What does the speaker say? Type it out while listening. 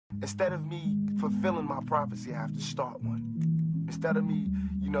Instead of me fulfilling my prophecy, I have to start one. Instead of me,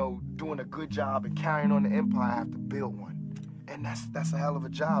 doing a good job and carrying on the empire, I have to build one. And that's a hell of a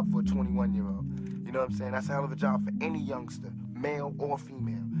job for a 21-year-old. You know what I'm saying? That's a hell of a job for any youngster, male or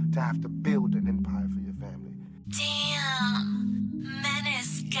female, to have to build an empire for your family. Damn,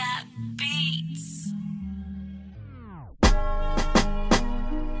 Menace got beats.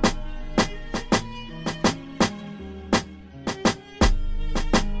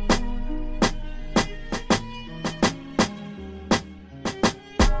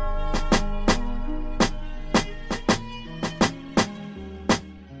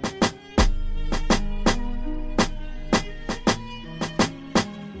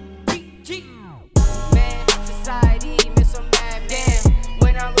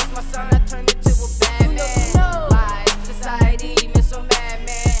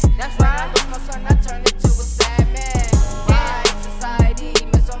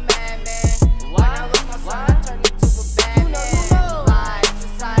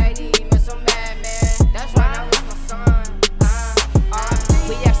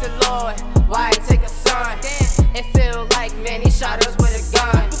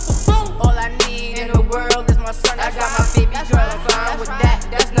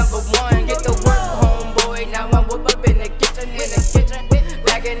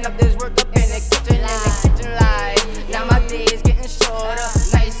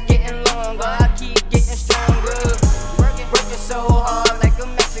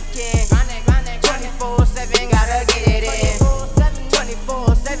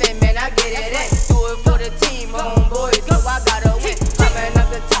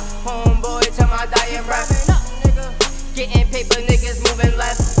 Getting paper, niggas moving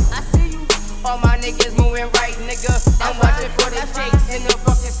left. I see you. All my niggas moving right, nigga. I'm watching for the J